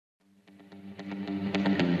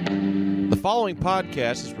The following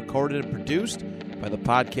podcast is recorded and produced by the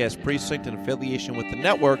Podcast Precinct in affiliation with the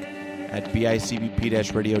network at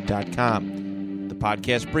bicbp-radio.com. The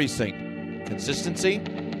Podcast Precinct. Consistency,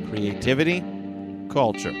 creativity,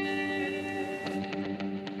 culture.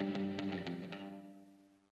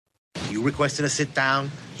 You requested a sit down.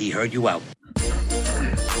 He heard you out.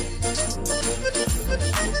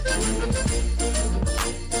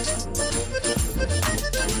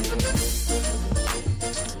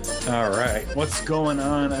 All right. What's going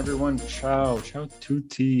on, everyone? Ciao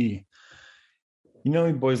tutti. You know,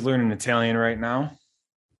 your boy's learning Italian right now,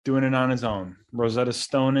 doing it on his own. Rosetta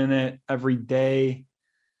Stone in it every day.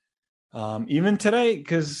 Even today,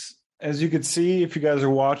 because as you could see, if you guys are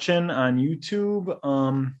watching on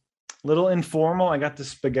YouTube, little informal. I got the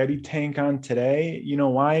spaghetti tank on today. You know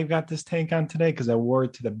why I got this tank on today? Because I wore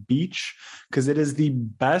it to the beach, because it is the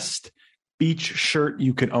best beach shirt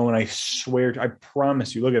you could own. I swear, I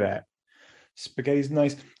promise you. Look at that. Spaghetti's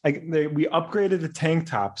nice. We upgraded the tank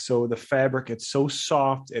top, so the fabric, it's so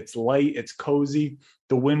soft, it's light, it's cozy.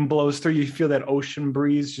 The wind blows through. You feel that ocean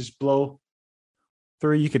breeze just blow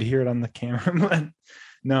through. You could hear it on the camera.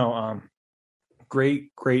 No,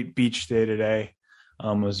 great beach day today.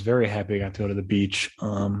 Was very happy I got to go to the beach.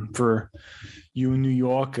 For you New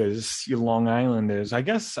Yorkers, you Long Islanders, I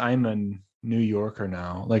guess I'm a New Yorker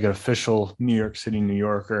now, like an official New York City New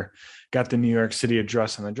Yorker. Got the New York City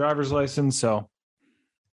address on the driver's license, so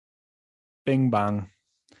bing bang.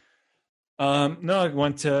 No, I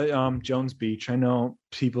went to Jones Beach. I know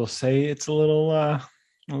people say it's a little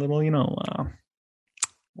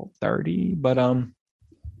dirty, but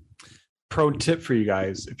pro tip for you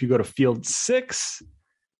guys: if you go to Field 6,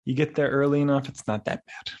 you get there early enough, it's not that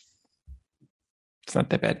bad. It's not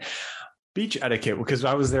that bad. Beach etiquette, because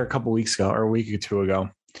I was there a couple weeks ago or a week or two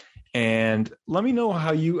ago, and let me know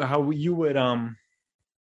how you would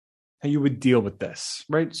deal with this,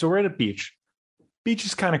 right? So we're at a beach. Beach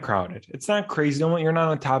is kind of crowded. It's not crazy. You're not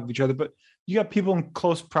on top of each other, but you got people in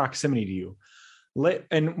close proximity to you.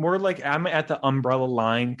 And we're like, I'm at the umbrella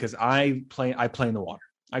line because I play in the water.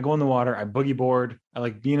 I go in the water. I boogie board. I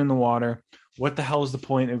like being in the water. What the hell is the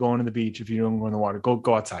point of going to the beach if you don't go in the water? Go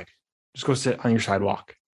outside. Just go sit on your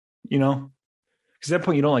sidewalk. You know, because at that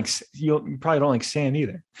point you probably don't like sand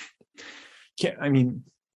either. I mean,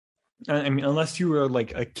 unless you were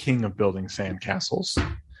like a king of building sand castles,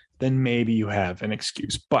 then maybe you have an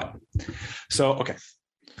excuse. But so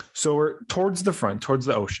we're towards the front, towards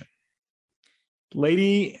the ocean.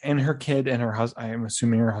 Lady and her kid and her husband. I am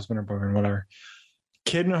assuming her husband or boyfriend, whatever.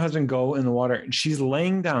 Kid and her husband go in the water, and she's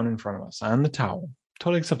laying down in front of us on the towel.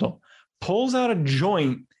 Totally acceptable. Pulls out a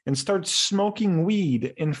joint and starts smoking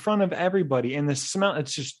weed in front of everybody. And the smell,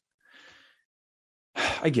 it's just,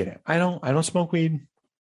 I get it. I don't smoke weed.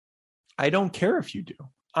 I don't care if you do.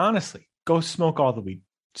 Honestly, go smoke all the weed.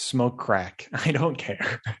 Smoke crack. I don't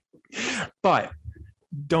care. But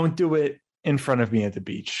don't do it in front of me at the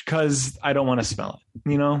beach, because I don't want to smell it,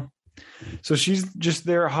 you know? So she's just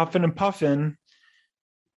there huffing and puffing.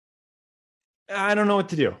 I don't know what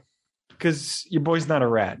to do. Because your boy's not a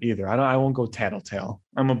rat either. I won't go tattletale.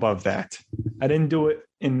 I'm above that. I didn't do it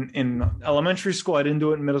in elementary school. I didn't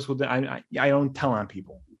do it in middle school. I don't tell on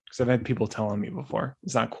people, because I've had people tell on me before.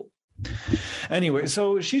 It's not cool. Anyway,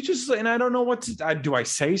 so she just, and I don't know what to do. I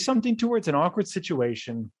say something to her? It's an awkward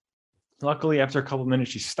situation. Luckily, after a couple of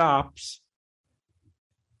minutes, she stops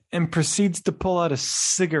and proceeds to pull out a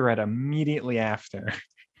cigarette immediately after.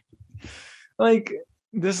 Like,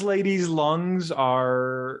 this lady's lungs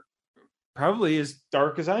are probably as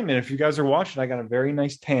dark as I'm in. If you guys are watching, I got a very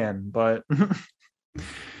nice tan, but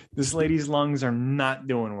this lady's lungs are not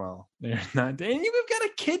doing well. They're not. And you've got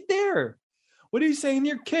a kid there. What are you saying to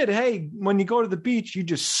your kid? Hey, when you go to the beach, you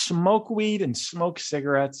just smoke weed and smoke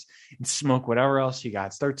cigarettes and smoke whatever else you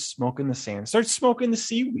got. Start smoking the sand. Start smoking the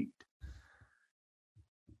seaweed.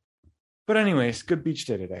 But anyways, good beach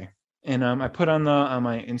day today. And I put on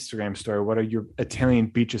my Instagram story, what are your Italian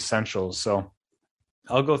beach essentials? So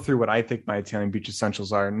I'll go through what I think my Italian beach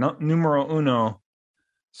essentials are. Numero uno,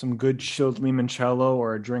 some good chilled limoncello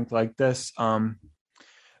or a drink like this.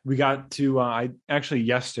 We got to,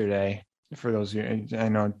 yesterday, for those of you, I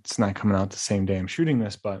know it's not coming out the same day I'm shooting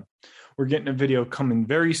this, but we're getting a video coming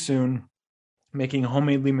very soon, making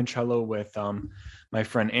homemade limoncello with my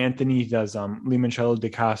friend Anthony. He does limoncello di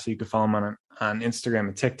casa. You can follow him on Instagram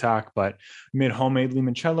and TikTok, but we made homemade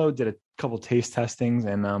limoncello, did a couple taste testings,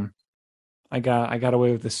 and I got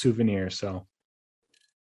away with the souvenir. So,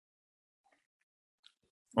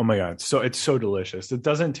 oh my God. So it's so delicious. It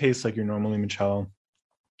doesn't taste like your normal limoncello.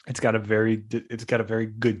 It's got a very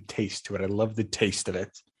good taste to it. I love the taste of it.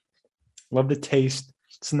 Love the taste.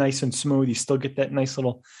 It's nice and smooth. You still get that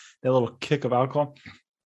little kick of alcohol.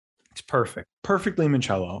 It's perfect. Perfect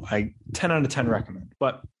limoncello. 10 out of 10 recommend.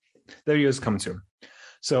 But the video is coming soon.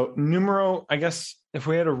 So numero, I guess if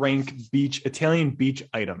we had to rank Italian beach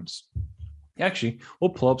items, actually,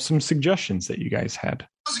 we'll pull up some suggestions that you guys had.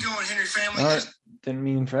 How's it going, Henry family? All right. Didn't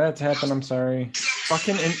mean for that to happen. I'm sorry.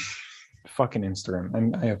 Fucking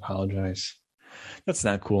Instagram. I apologize. That's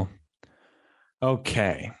not cool.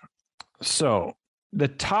 Okay. So the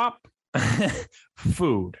top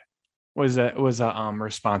food was a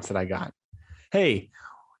response that I got. Hey,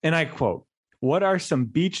 and I quote, "What are some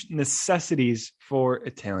beach necessities for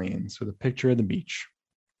Italians?" With a picture of the beach.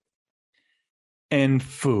 And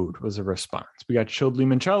food was a response. We got chilled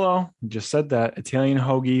limoncello. Just said that. Italian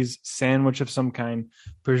hoagies, sandwich of some kind,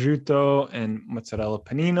 prosciutto and mozzarella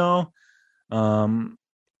panino.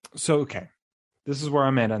 So, okay. This is where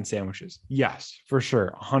I'm at on sandwiches. Yes, for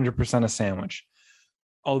sure. 100% a sandwich.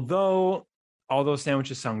 Although all those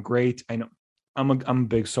sandwiches sound great. I know I'm a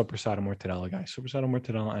big soppressata mortadella guy. Soppressata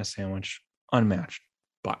mortadella and a sandwich, unmatched.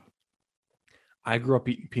 But I grew up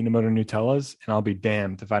eating peanut butter Nutellas, and I'll be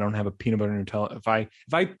damned if I don't have a peanut butter Nutella. If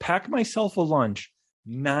I pack myself a lunch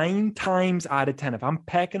 9 times out of 10, if I'm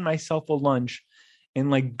packing myself a lunch and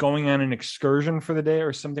like going on an excursion for the day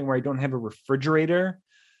or something where I don't have a refrigerator,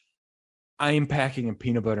 I am packing a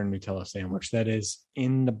peanut butter Nutella sandwich. That is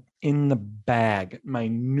in the bag. My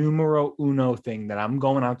numero uno thing that I'm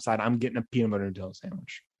going outside, I'm getting a peanut butter Nutella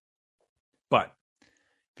sandwich. But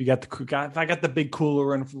if I got the big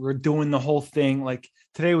cooler and we're doing the whole thing, like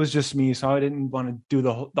today was just me, so I didn't want to do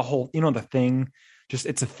the whole, the thing. Just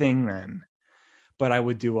it's a thing then. But I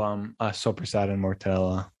would do a soppressata and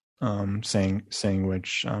mortadella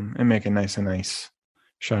sandwich and make it nice and nice.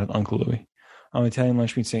 Shout out to Uncle Louie. Italian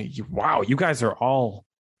lunch meat saying, wow, you guys are all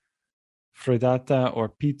frittata or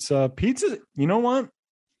pizza. Pizza, you know what?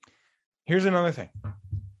 Here's another thing.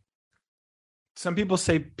 Some people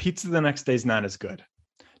say pizza the next day is not as good.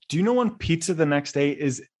 Do you know when pizza the next day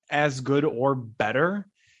is as good or better?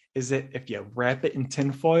 Is it if you wrap it in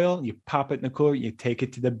tinfoil, you pop it in the cooler, you take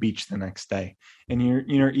it to the beach the next day, and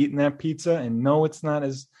you're eating that pizza, and no, it's not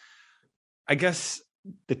as, I guess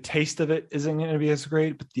the taste of it isn't going to be as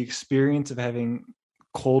great, but the experience of having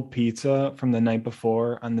cold pizza from the night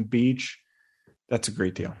before on the beach, that's a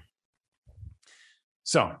great deal.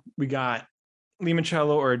 So we got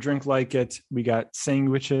limoncello or a drink like it. We got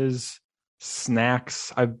sandwiches,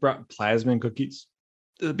 snacks. I've brought plasma cookies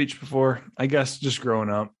to the beach before. I guess just growing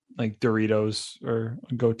up, like Doritos or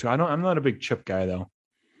a go-to. I'm not a big chip guy though.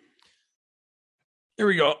 Here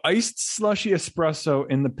we go. Iced slushy espresso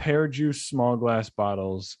in the pear juice small glass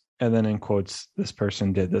bottles. And then in quotes, this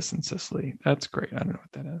person did this in Sicily. That's great. I don't know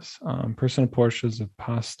what that is. Personal portions of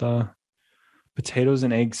pasta, potatoes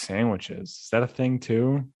and egg sandwiches. Is that a thing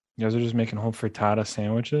too? You guys are just making whole frittata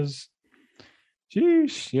sandwiches?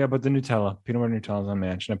 Jeez. Yeah, but the Nutella, peanut butter Nutella is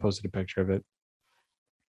unmatched. And I posted a picture of it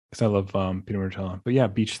because I love peanut butter Nutella. But yeah,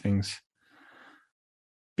 beach things.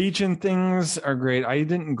 Beach and things are great. I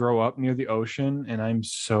didn't grow up near the ocean, and I'm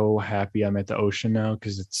so happy I'm at the ocean now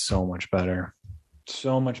because it's so much better.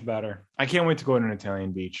 So much better. I can't wait to go to an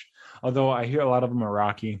Italian beach. Although I hear a lot of them are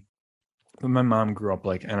rocky. But my mom grew up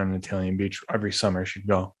like on an Italian beach. Every summer she'd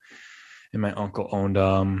go. And my uncle owned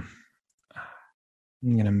I'm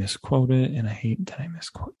gonna misquote it, and I hate that I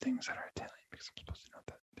misquote things that are Italian because I'm supposed to know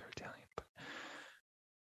that they're Italian. But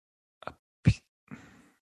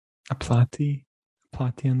a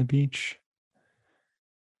Plati on the beach.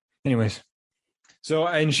 Anyways, so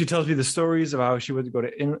and she tells me the stories of how she would go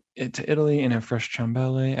to Italy and have fresh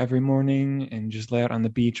ciambelle every morning and just lay out on the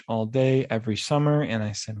beach all day every summer. And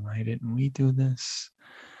I said, why didn't we do this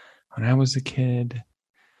when I was a kid?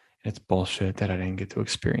 It's bullshit that I didn't get to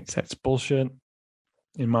experience that. It's bullshit.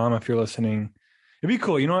 And Mom, if you're listening, it'd be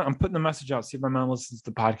cool. You know what? I'm putting the message out. See if my mom listens to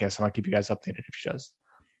the podcast. And I'll keep you guys updated if she does.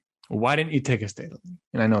 Why didn't you take us to Italy?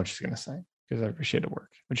 And I know what she's going to say because I appreciate it work.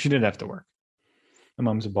 But she did have to work. My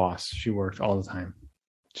mom's a boss. She worked all the time.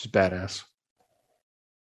 She's badass.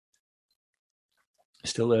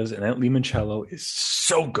 Still is. And that limoncello is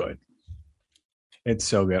so good. It's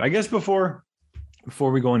so good. I guess before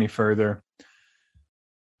we go any further,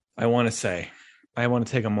 I want to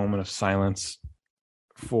take a moment of silence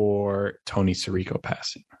for Tony Sirico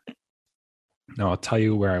passing. Now, I'll tell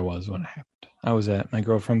you where I was when it happened. I was at my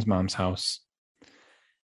girlfriend's mom's house,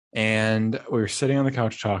 and we were sitting on the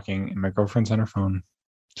couch talking, and my girlfriend's on her phone,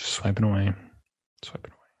 just swiping away.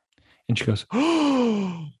 And she goes,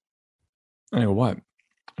 oh, I go, what?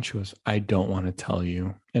 And she goes, I don't want to tell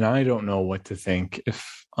you. And I don't know what to think.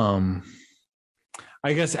 If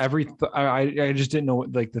I guess I just didn't know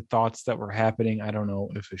what, like, the thoughts that were happening. I don't know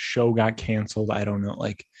if a show got canceled. I don't know,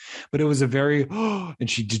 like, but it was a very and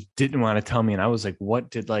she just didn't want to tell me, and I was like, "What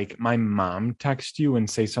did, like, my mom text you and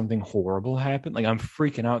say something horrible happened?" Like, I'm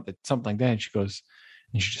freaking out that something like that. And she goes,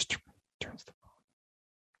 and she just turns the phone,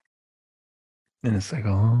 and it's like,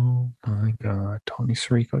 "Oh my God, Tony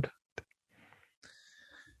Sirico."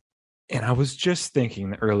 And I was just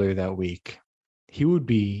thinking earlier that week, he would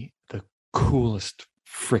be the coolest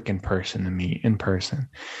freaking person to meet in person.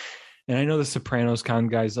 And I know the Sopranos con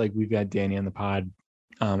guys, like, we've got Danny on the pod.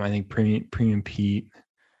 I think Premium Pete,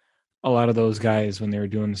 a lot of those guys, when they were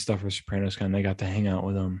doing the stuff for Sopranos con, they got to hang out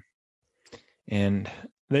with them. And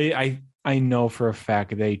I know for a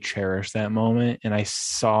fact they cherish that moment. And I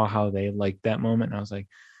saw how they liked that moment. And I was like,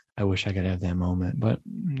 I wish I could have that moment, but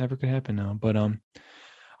never could happen now. But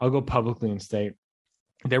I'll go publicly and state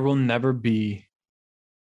there will never be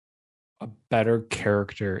a better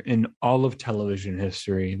character in all of television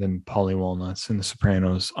history than Paulie Walnuts in The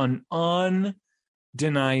Sopranos. Undeniable.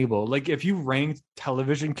 Like, if you ranked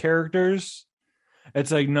television characters,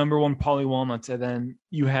 it's like number one Paulie Walnuts, and then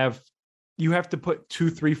you have to put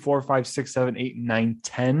 2, 3, 4, 5, 6, 7, 8, 9,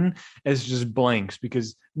 10 as just blanks,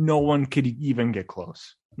 because no one could even get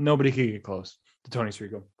close. Nobody could get close to Tony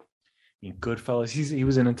Sirico. I mean, Goodfellas. He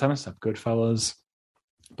was in a ton of stuff. Goodfellas.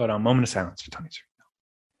 But moment of silence for Tony Sirico.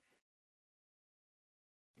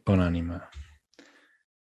 Bonanima.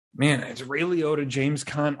 Man, it's Ray Liotta, James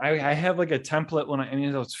Caan. I have like a template I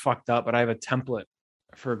mean, it's fucked up, but I have a template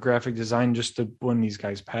for graphic design just to, when these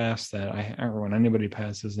guys pass, or when anybody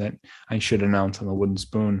passes, that I should announce on the wooden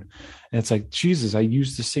spoon. And it's like, Jesus, I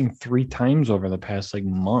used this thing 3 times over the past like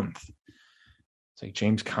month. It's like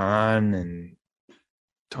James Caan and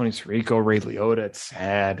Tony Sirico, Ray Liotta. It's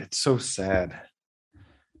sad. It's so sad.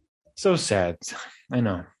 So sad. I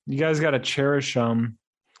know. You guys got to cherish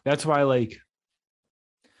that's why, like,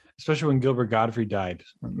 especially when Gilbert Gottfried died.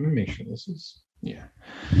 Let me make sure this is, yeah.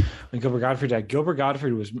 When Gilbert Gottfried died, Gilbert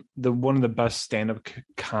Gottfried was one of the best stand-up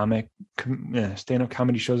comedy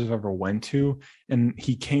shows I've ever went to. And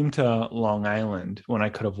he came to Long Island when I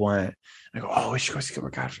could have went. I go, oh, we should go see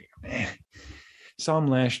Gilbert Gottfried. Man. Saw him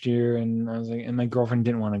last year, and I was like, and my girlfriend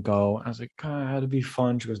didn't want to go. I was like, God, it'd be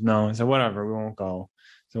fun. She goes, no. I said, whatever, we won't go.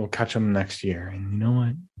 So we'll catch him next year. And you know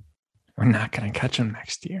what? We're not going to catch him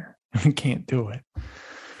next year. We can't do it.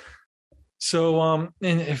 So,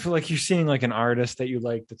 and if, like, you're seeing like an artist that you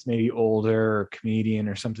like that's maybe older, or comedian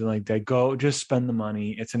or something like that, go just spend the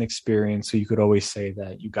money. It's an experience. So you could always say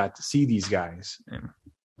that you got to see these guys. And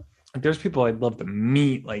there's people I'd love to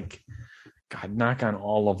meet, like, God, knock on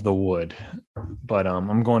all of the wood. But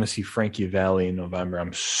I'm going to see Frankie Valli in November.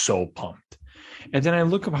 I'm so pumped. And then I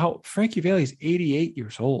look up how Frankie Valli is 88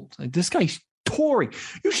 years old. Like, this guy's touring.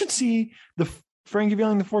 You should see the Frankie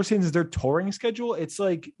Valli and the Four Seasons, their touring schedule. It's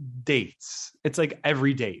like dates. It's like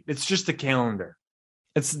every date. It's just a calendar.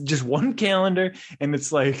 It's just one calendar, and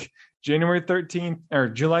it's like January 13th or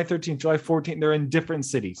July 13th, July 14th. They're in different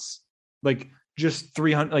cities, like just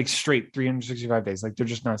 300, like straight 365 days. Like, they're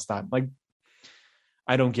just nonstop. Like,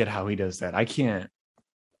 I don't get how he does that. I can't.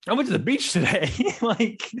 I went to the beach today.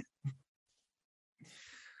 Like,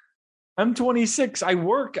 I'm 26. I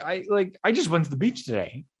work. I just went to the beach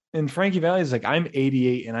today. And Frankie Valli is like, I'm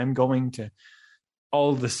 88 and I'm going to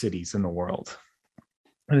all the cities in the world.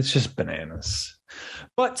 And it's just bananas.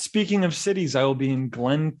 But speaking of cities, I will be in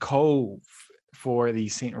Glen Cove for the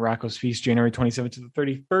St. Rocco's Feast, January 27th to the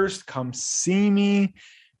 31st. Come see me.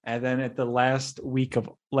 And then at the last weekend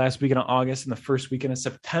of August and the first weekend of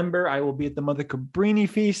September, I will be at the Mother Cabrini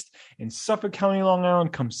Feast in Suffolk County, Long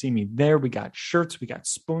Island. Come see me there. We got shirts. We got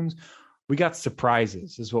spoons. We got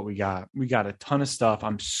surprises is what we got. We got a ton of stuff.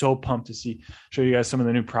 I'm so pumped to show you guys some of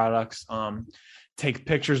the new products. Take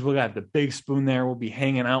pictures. We'll have the big spoon there. We'll be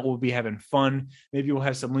hanging out. We'll be having fun. Maybe we'll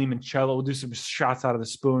have some limoncello. We'll do some shots out of the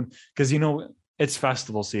spoon because, it's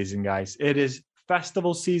festival season, guys. It is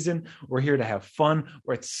festival season. We're here to have fun.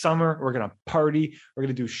 It's summer. We're going to party. We're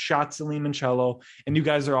going to do shots of limoncello. And you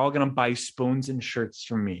guys are all going to buy spoons and shirts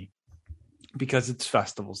from me, because it's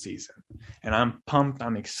festival season, and I'm pumped.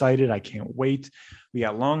 I'm excited. I can't wait. We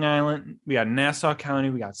got Long Island, we got Nassau County,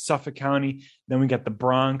 we got Suffolk County, then we got the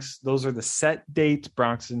Bronx. Those are the set dates.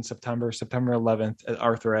 Bronx in September 11th at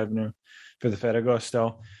Arthur Avenue for the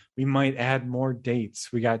Ferragosto. We might add more dates.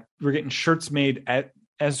 We're getting shirts made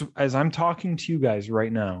as I'm talking to you guys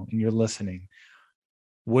right now and you're listening.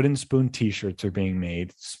 Wooden Spoon t-shirts are being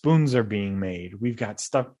made. Spoons are being made. We've got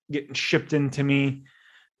stuff getting shipped into me.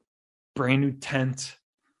 Brand new tent.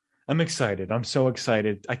 I'm excited. I'm so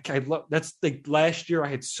excited. I love that's like last year I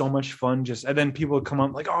had so much fun and then people would come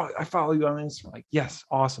up like, oh, I follow you on Instagram. Like, yes,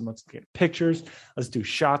 awesome. Let's get pictures. Let's do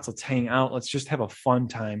shots. Let's hang out. Let's just have a fun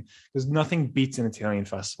time. Because nothing beats an Italian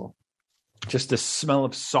festival. Just the smell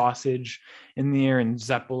of sausage in the air and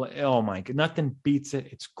Zeppole. Oh my God, nothing beats it.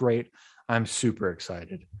 It's great. I'm super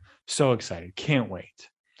excited. So excited. Can't wait.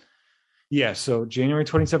 Yeah, so January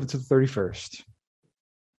 27th to the 31st.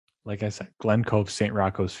 Like I said, Glen Cove, St.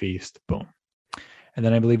 Rocco's Feast. Boom. And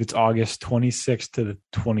then I believe it's August 26th to the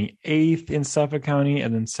 28th in Suffolk County,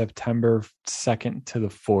 and then September 2nd to the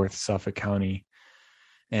 4th, Suffolk County.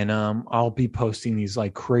 And I'll be posting these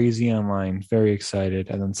like crazy online. Very excited.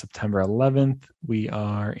 And then September 11th, we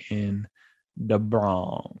are in the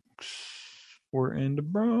Bronx. We're in the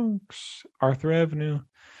Bronx, Arthur Avenue.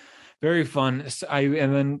 Very fun.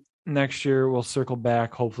 And then next year we'll circle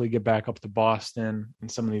back, hopefully get back up to Boston and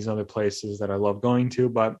some of these other places that I love going to.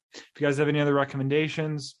 But if you guys have any other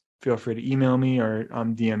recommendations, feel free to email me or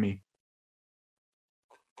DM me.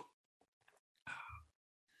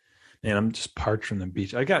 Man, I'm just parched from the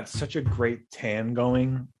beach. I got such a great tan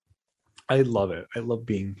going. I love it. I love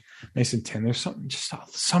being nice and tan. There's something just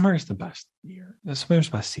summer is the best year. The summer's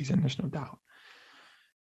the best season. There's no doubt.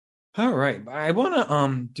 All right. I want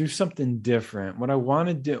to do something different. What I want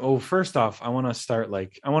to do, first off, I want to start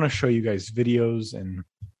I want to show you guys videos and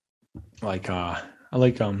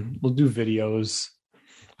we'll do videos.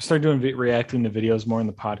 I'll start doing reacting to videos more in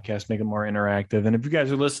the podcast, make it more interactive. And if you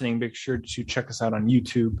guys are listening, make sure to check us out on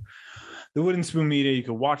YouTube. The Wooden Spoon Media, you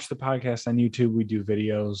can watch the podcast on YouTube. We do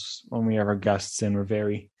videos when we have our guests in. We're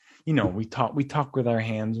very, we talk with our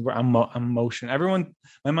hands. I'm motion. Everyone,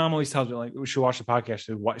 my mom always tells me like we should watch the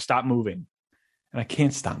podcast. Stop moving, and I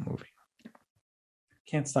can't stop moving.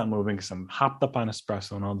 Can't stop moving because I'm hopped up on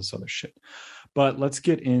espresso and all this other shit. But let's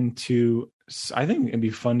get into. I think it'd be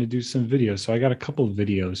fun to do some videos. So I got a couple of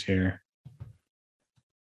videos here.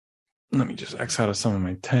 Let me just X out of some of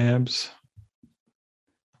my tabs.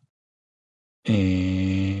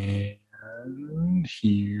 And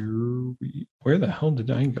where the hell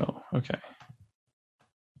did I go? Okay.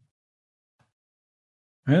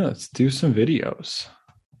 All right, let's do some videos.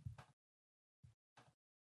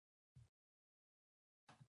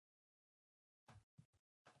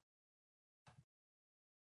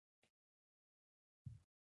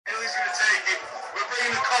 Italy's gonna take it. We're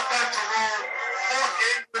bringing the cup back to Rome. Fuck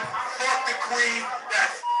England. Fuck the Queen.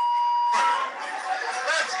 That's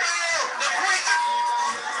let's go. The Queen.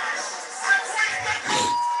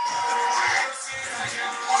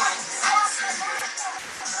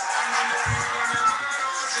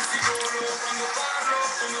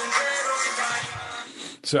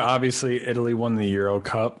 So obviously Italy won the Euro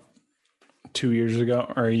Cup 2 years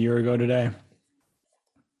ago or a year ago today.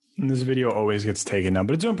 And this video always gets taken down,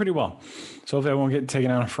 but it's doing pretty well. So hopefully I won't get taken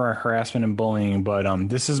down for harassment and bullying, but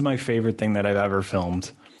this is my favorite thing that I've ever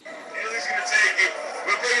filmed. Italy's gonna take it.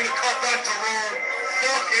 We're bringing the cup back to Rome.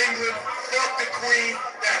 Fuck England. Fuck the Queen.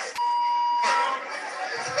 That's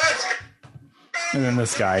let's go. And then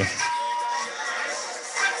this guy.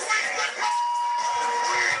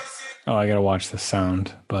 Oh, I gotta watch the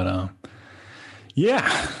sound, but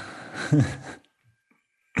yeah.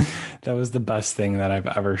 That was the best thing that I've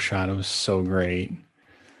ever shot. It was so great.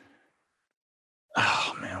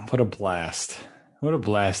 Oh man, what a blast. What a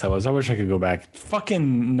blast that was. I wish I could go back.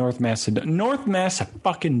 Fucking North Macedonia.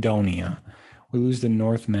 We lose to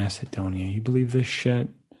North Macedonia. You believe this shit?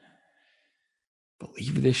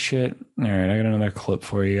 Believe this shit? All right, I got another clip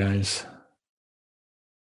for you guys.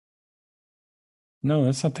 No,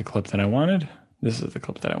 that's not the clip that I wanted. This is the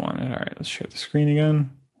clip that I wanted. All right, let's share the screen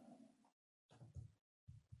again.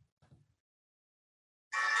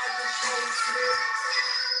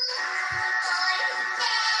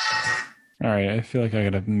 All right, I feel like I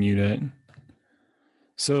gotta mute it.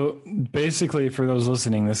 So basically, for those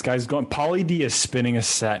listening, this guy's going. Pauly D is spinning a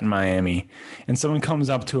set in Miami, and someone comes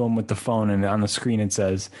up to him with the phone, and on the screen it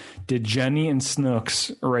says, "Did Jenny and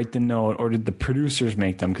Snooks write the note, or did the producers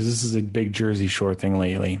make them?" Because this is a big Jersey Shore thing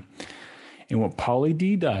lately. And what Pauly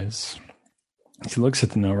D does, he looks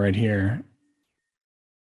at the note right here,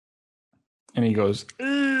 and he goes,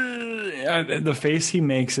 the face he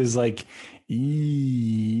makes is like.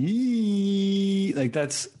 Like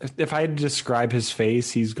that's if I had to describe his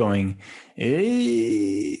face, he's going,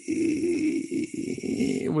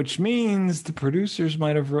 which means the producers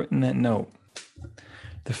might have written that note,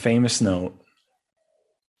 the famous note.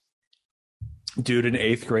 Dude, in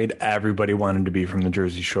 8th grade, everybody wanted to be from the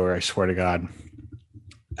Jersey Shore. I swear to God,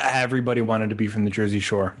 everybody wanted to be from the Jersey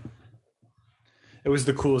Shore. It was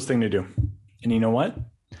the coolest thing to do. And you know what?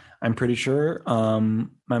 I'm pretty sure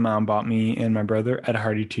my mom bought me and my brother Ed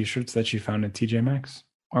Hardy t-shirts that she found at TJ Maxx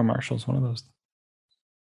or Marshall's, one of those.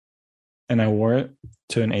 And I wore it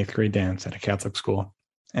to an 8th grade dance at a Catholic school.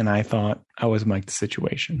 And I thought I was Mike the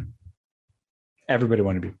Situation. Everybody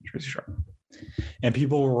wanted to be Jersey Shore. And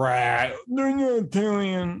people were, they're not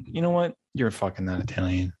Italian. You know what? You're fucking not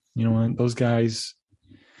Italian. You know what? Those guys,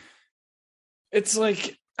 it's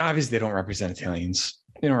like, obviously they don't represent Italians.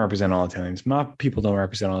 They don't represent all Italians. Mob people don't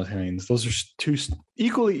represent all Italians. Those are two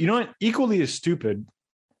equally, you know what? Equally as stupid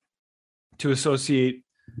to associate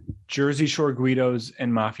Jersey Shore Guidos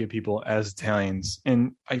and mafia people as Italians.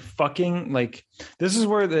 And I fucking like, this is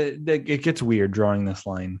where it gets weird drawing this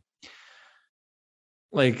line.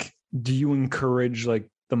 Like, do you encourage like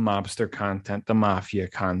the mobster content, the mafia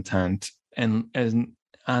content, and as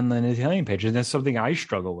on an Italian page? And that's something I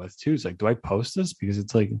struggle with too. It's like, do I post this? Because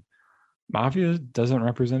it's like, mafia doesn't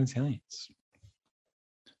represent Italians.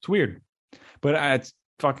 It's weird, but it's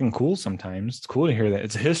fucking cool sometimes. It's cool to hear that.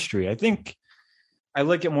 It's history. I think I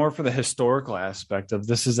like it more for the historical aspect of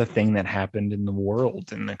this is a thing that happened in the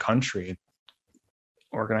world, in the country.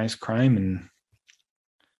 Organized crime, and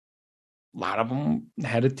a lot of them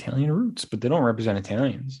had Italian roots, but they don't represent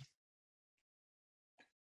Italians.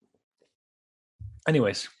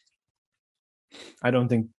 Anyways, I don't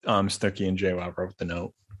think Snooki and JWoww wrote the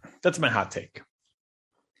note. That's my hot take.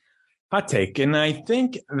 And I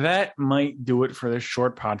think that might do it for this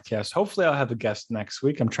short podcast. Hopefully I'll have a guest next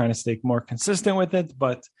week. I'm trying to stay more consistent with it,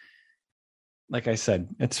 but like I said,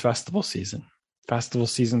 it's festival season. Festival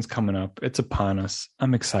season's coming up. It's upon us.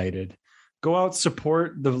 I'm excited. Go out,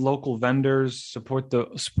 support the local vendors, support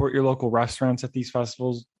your local restaurants at these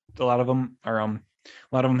festivals. A lot of them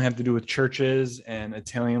have to do with churches and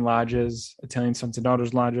Italian lodges, Italian Sons and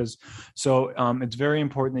Daughters lodges. So it's very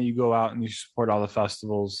important that you go out and you support all the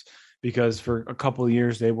festivals, because for a couple of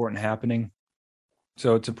years they weren't happening.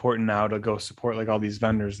 So it's important now to go support like all these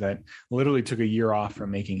vendors that literally took a year off from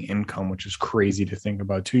making income, which is crazy to think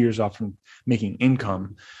about. 2 years off from making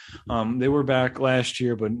income. They were back last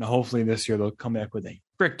year, but hopefully this year they'll come back with a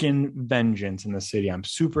freaking vengeance in the city. I'm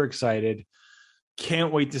super excited.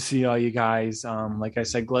 Can't wait to see all you guys. Like I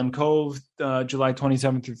said, Glen Cove, July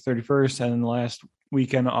 27th through 31st, and then the last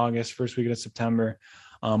weekend of August, first weekend of September,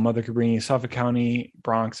 Mother Cabrini, Suffolk County,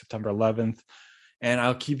 Bronx, September 11th. And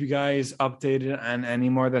I'll keep you guys updated on any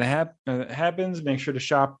more that happens. Make sure to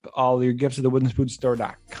shop all your gifts at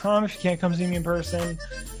thewoodspoonstore.com if you can't come see me in person.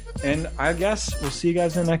 And I guess we'll see you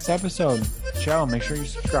guys in the next episode. Ciao. Make sure you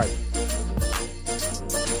subscribe.